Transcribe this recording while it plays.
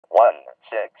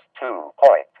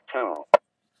162.2.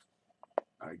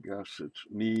 I guess it's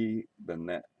me, the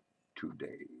net,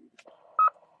 today.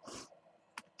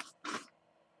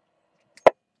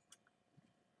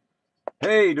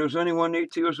 Hey, does anyone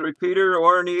need to use a repeater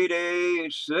or need a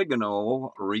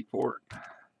signal report?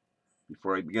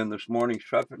 Before I begin this morning's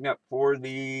traffic net for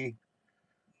the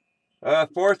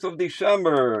 4th of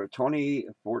December,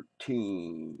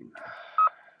 2014.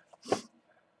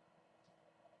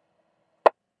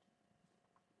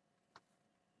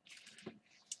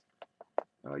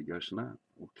 I guess not.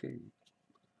 Okay.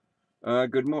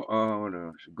 Good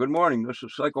morning. This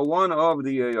is Cycle 1 of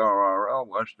the ARRL,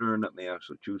 Western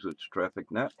Massachusetts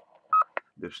Traffic Net.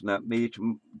 This net meets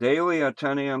daily at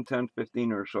 10 a.m.,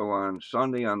 10:15 or so on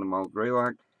Sunday on the Mount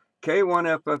Greylock,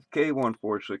 K1FFK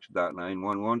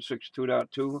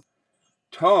 146.91162.2,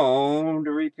 toned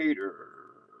repeater.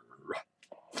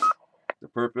 The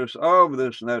purpose of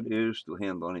this net is to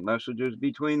handle any messages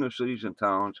between the cities and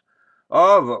towns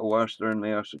of Western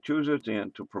Massachusetts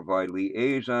and to provide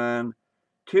liaison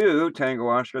to Tango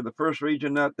Oscar, the first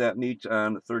region net that meets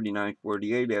on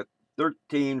 3948 at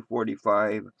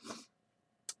 13:45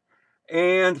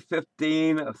 and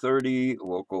 15:30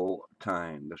 local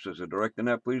time. This is a direct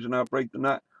net. Please do not break the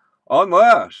net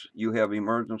unless you have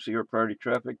emergency or priority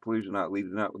traffic. Please do not leave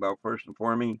the net without first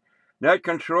informing net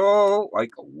control,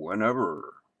 like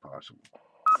whenever possible.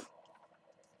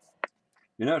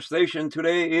 Your net station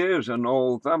today is a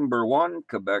November 1,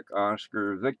 Quebec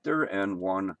Oscar Victor, and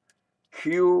 1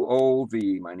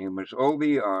 QOV. My name is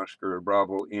Ovi, Oscar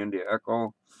Bravo India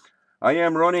Echo. I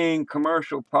am running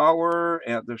commercial power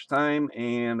at this time,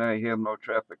 and I have no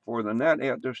traffic for the net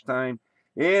at this time.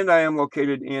 And I am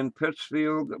located in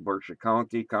Pittsfield, Berkshire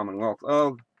County, Commonwealth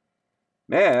of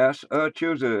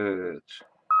Massachusetts.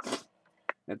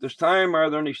 At this time,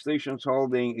 are there any stations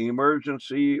holding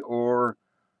emergency or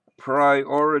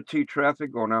priority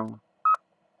traffic? Go now.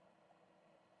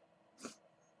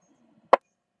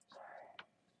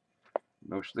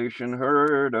 No station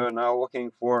heard. Now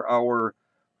looking for our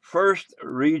first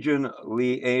region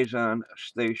liaison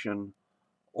station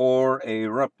or a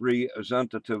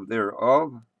representative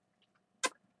thereof.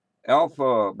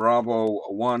 Alpha Bravo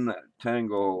 1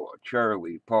 Tango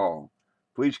Charlie Paul.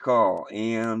 Please call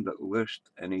and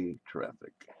list any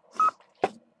traffic.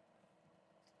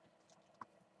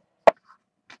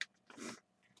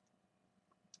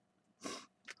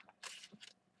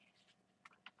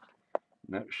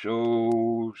 That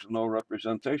shows no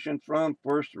representation from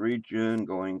first region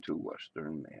going to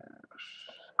Western Mass.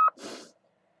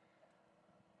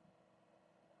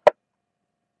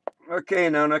 Okay,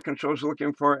 now net control's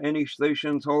looking for any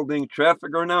stations holding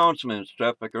traffic or announcements.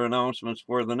 Traffic or announcements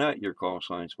for the net. Your call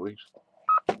signs, please.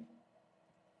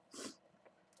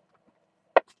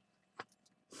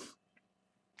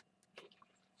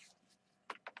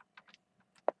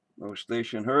 No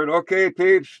station heard. Okay,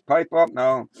 peeps, pipe up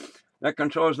now. Net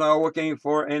control is now looking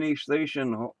for any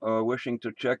station wishing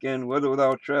to check in with or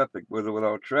without traffic. With or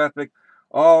without traffic,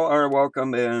 all are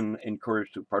welcome and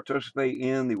encouraged to participate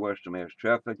in the Western Mass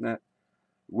Traffic Net.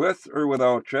 With or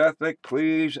without traffic,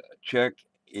 please check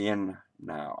in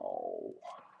now.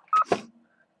 Whiskey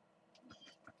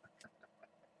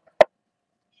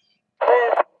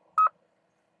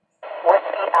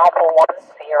Alpha 1,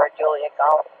 Sierra Juliet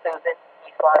Golf, Susan,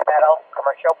 East Long Meadow,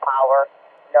 commercial power,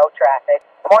 no traffic.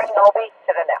 Morning, Obi,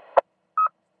 to the net.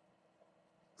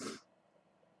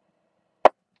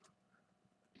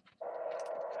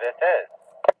 This is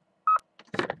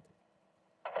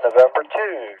November 2,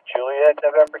 Juliet,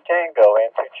 November Tango,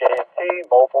 N2JNT,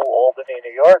 Mobile, Albany,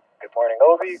 New York. Good morning,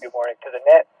 Obi. Good morning to the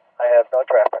net. I have no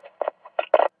traffic.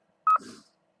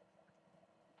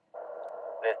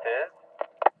 This is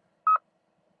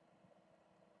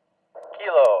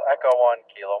Kilo, Echo 1,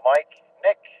 Kilo Mike,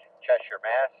 Nick, Cheshire,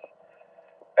 Mass.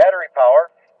 Battery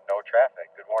power, no traffic.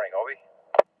 Good morning, Obi.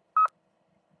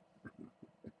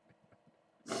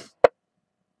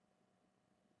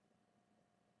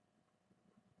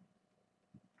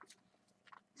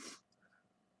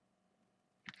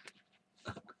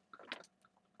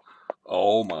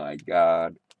 Oh my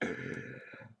God.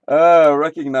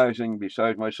 Recognizing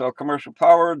besides myself, commercial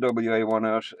power,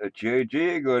 WA1S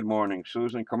JG, good morning,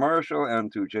 Susan, commercial,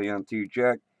 N2JNT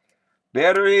Jack,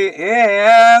 battery,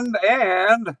 and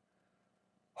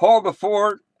hold the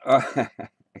fort,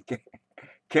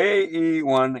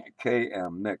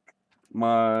 KE1KM, Nick,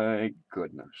 my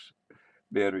goodness,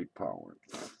 battery power.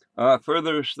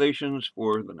 Further stations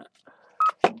for the net.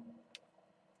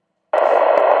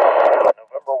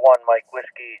 November 1, Mike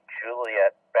Whiskey,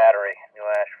 Juliet, battery, New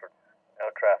Ashford, no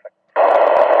traffic.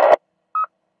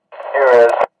 Here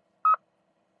is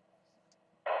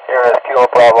Kilo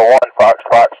Bravo 1, Fox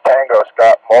Tango,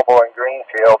 Scott, Mobile and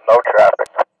Greenfield, no traffic.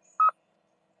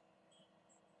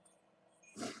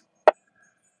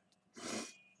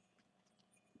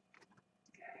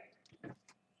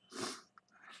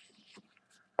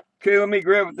 Okay, let me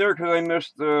grab it there because I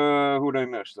missed, who'd I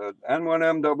miss?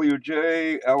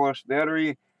 N1MWJ, LS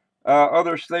Battery.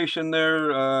 Other station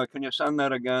there, can you send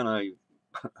that again? I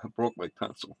broke my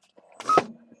pencil.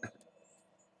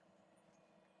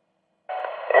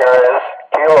 Here is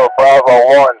Kilo Bravo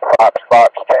 1,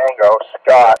 Fox Tango,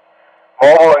 Scott,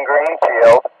 Mobile and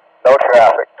Greenfield, no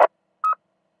traffic.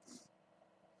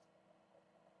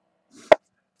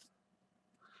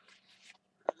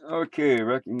 Okay,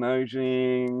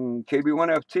 recognizing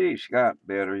KB1FT, Scott,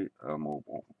 Battery,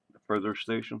 Mobile. Further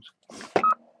stations.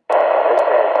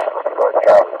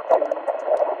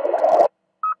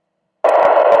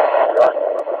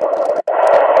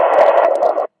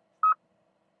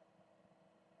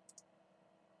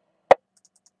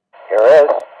 Here is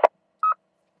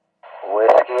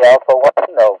Whiskey Alpha 1,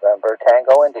 November,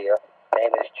 Tango, India.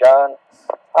 Name is John.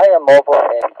 I am mobile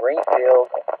in Greenfield,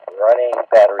 running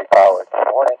battery powered. Good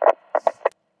morning.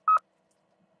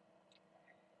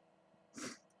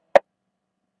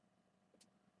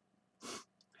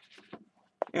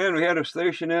 And we had a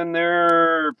station in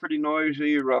there, pretty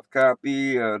noisy, rough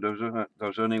copy.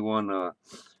 Does anyone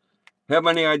have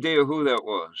any idea who that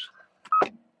was?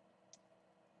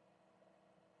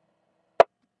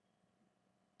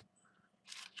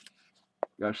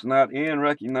 Guess not. And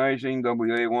recognizing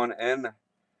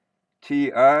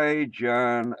WA1NTI,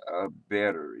 John,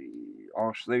 Battery.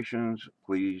 All stations,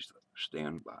 please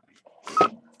stand by.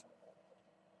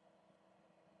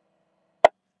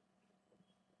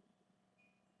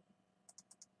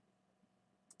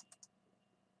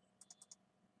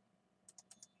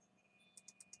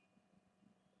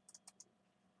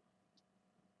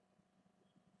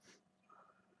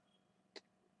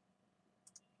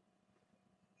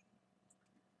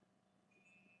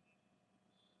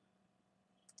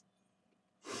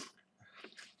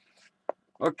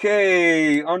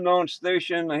 Okay, unknown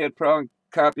station. I had problem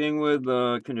copying with.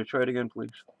 Can you try it again, please?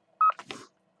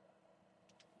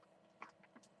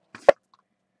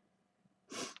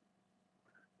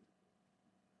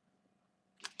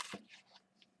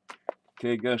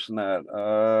 Okay, guess not.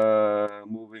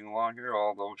 Moving along here,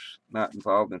 all those not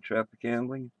involved in traffic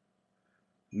handling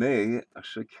may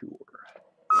secure.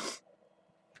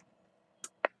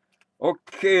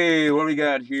 Okay, what do we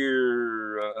got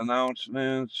here?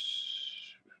 Announcements.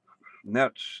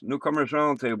 Nets, Newcomers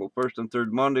Roundtable, first and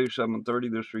third Monday, 7:30.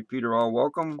 This repeater, all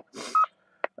welcome.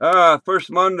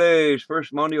 First Monday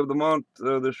of the month.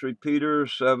 This repeater,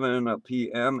 7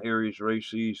 p.m. Aries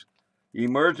Races,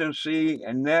 emergency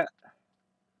and net.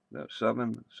 That's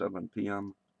 7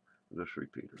 p.m. This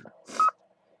repeater.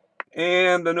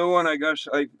 And the new one, I guess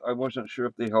I wasn't sure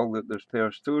if they held it this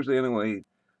past Tuesday. Anyway,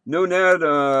 new net,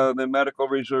 the Medical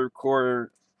Reserve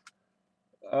Corps.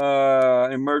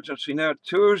 Emergency net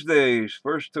Tuesdays,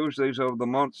 first Tuesdays of the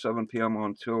month, 7 p.m.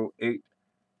 until 8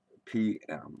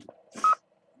 p.m.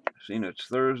 Seen it's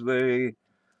Thursday.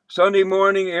 Sunday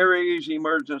morning, Aries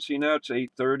emergency nets,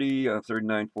 8:30,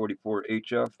 3944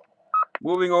 HF.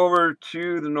 Moving over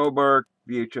to the Nobark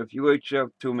VHF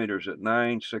UHF, 2 meters at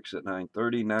 9, 6 at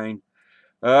 9:30,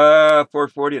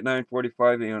 440 at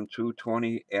 9:45, and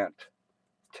 220 at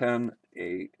 10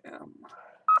 a.m.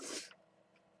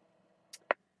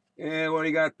 And what do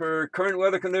you got for current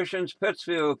weather conditions?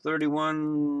 Pittsfield,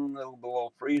 31, a little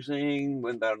below freezing.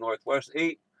 Wind out northwest,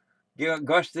 8.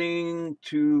 Gusting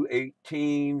to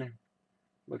 18.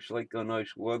 Looks like a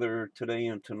nice weather today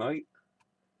and tonight.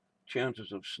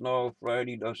 Chances of snow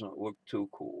Friday doesn't look too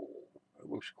cool. It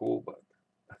looks cool, but...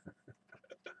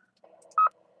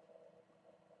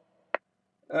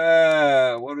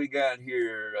 what do we got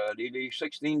here?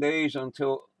 16 days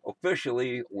until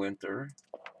officially winter.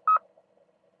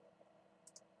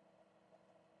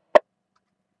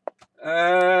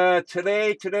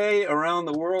 Today around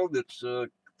the world, it's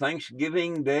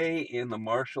Thanksgiving Day in the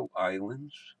Marshall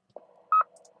Islands.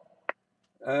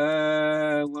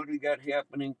 What do we got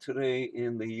happening today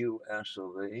in the U.S.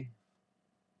 of A?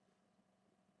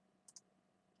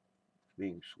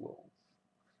 Being slow.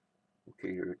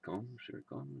 Okay, here it comes.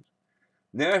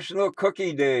 National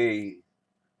Cookie Day.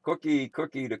 Cookie,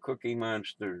 the Cookie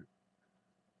Monster.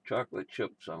 Chocolate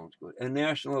chip sounds good. And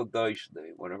National Dice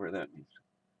Day, whatever that means.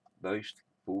 Diced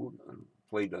food,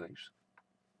 play dice.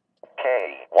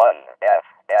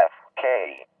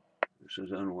 K1FFK. This is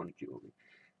N1QB.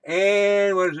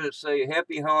 And what does it say?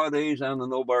 Happy holidays on the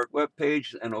Nobark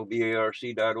webpage,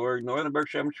 nobarc.org. Northern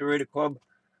Berkshire Amateur Radio Club,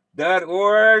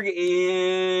 .org.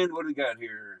 And what do we got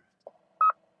here?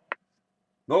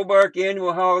 No Bark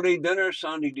Annual Holiday Dinner,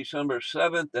 Sunday, December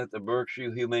 7th at the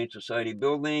Berkshire Humane Society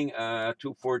Building,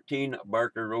 214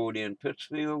 Barker Road in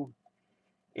Pittsfield.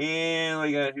 And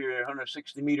we got here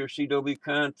 160-meter CW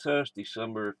contest,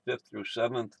 December 5th through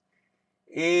 7th.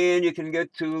 And you can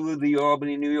get to the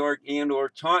Albany, New York, and or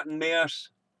Taunton, Mass.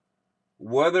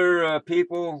 Weather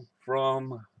people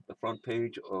from the front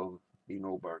page of the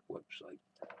No Bark website.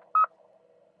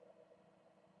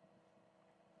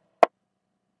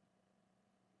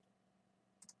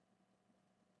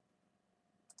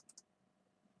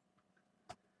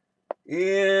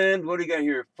 And what do you got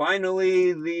here?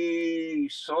 Finally, the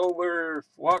Solar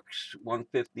Flux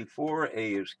 154.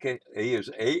 A is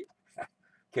 8,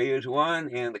 K is 1,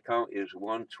 and the count is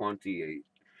 128.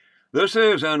 This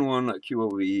is N1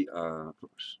 QOV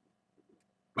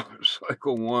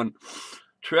Cycle 1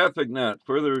 Traffic Net.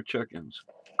 Further check-ins.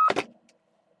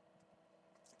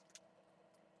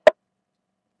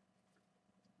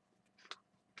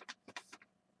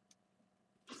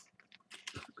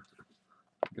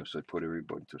 Guess I put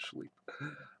everybody to sleep.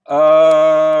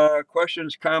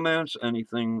 Questions, comments,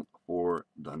 anything for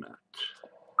the net?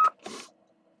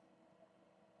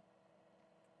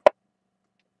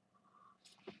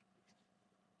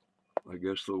 I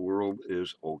guess the world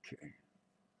is okay.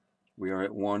 We are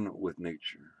at one with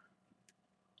nature.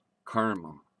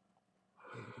 Karma.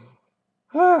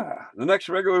 The next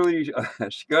regularly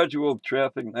scheduled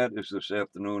traffic net is this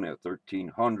afternoon at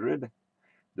 1300.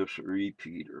 This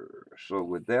repeater. So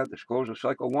with that, this closes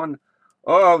cycle 1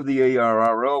 of the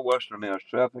ARRL Western Mass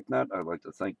Traffic Net. I'd like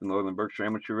to thank the Northern Berkshire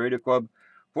Amateur Radio Club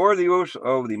for the use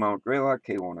of the Mount Greylock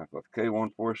K1FFK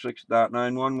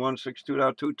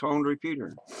 146.91162.2 toned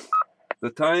repeater.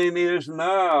 The time is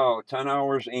now 10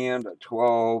 hours and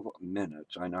 12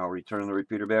 minutes. I now return the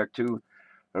repeater back to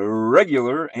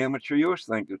regular amateur use.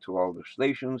 Thank you to all the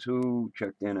stations who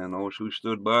checked in and those who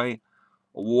stood by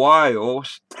while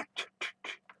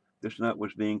this net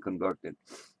was being conducted.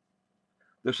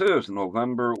 This is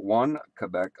November 1,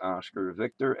 Quebec Oscar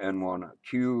Victor N1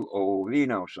 QOV,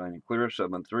 now signing clear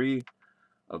 7-3.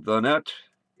 The net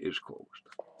is closed.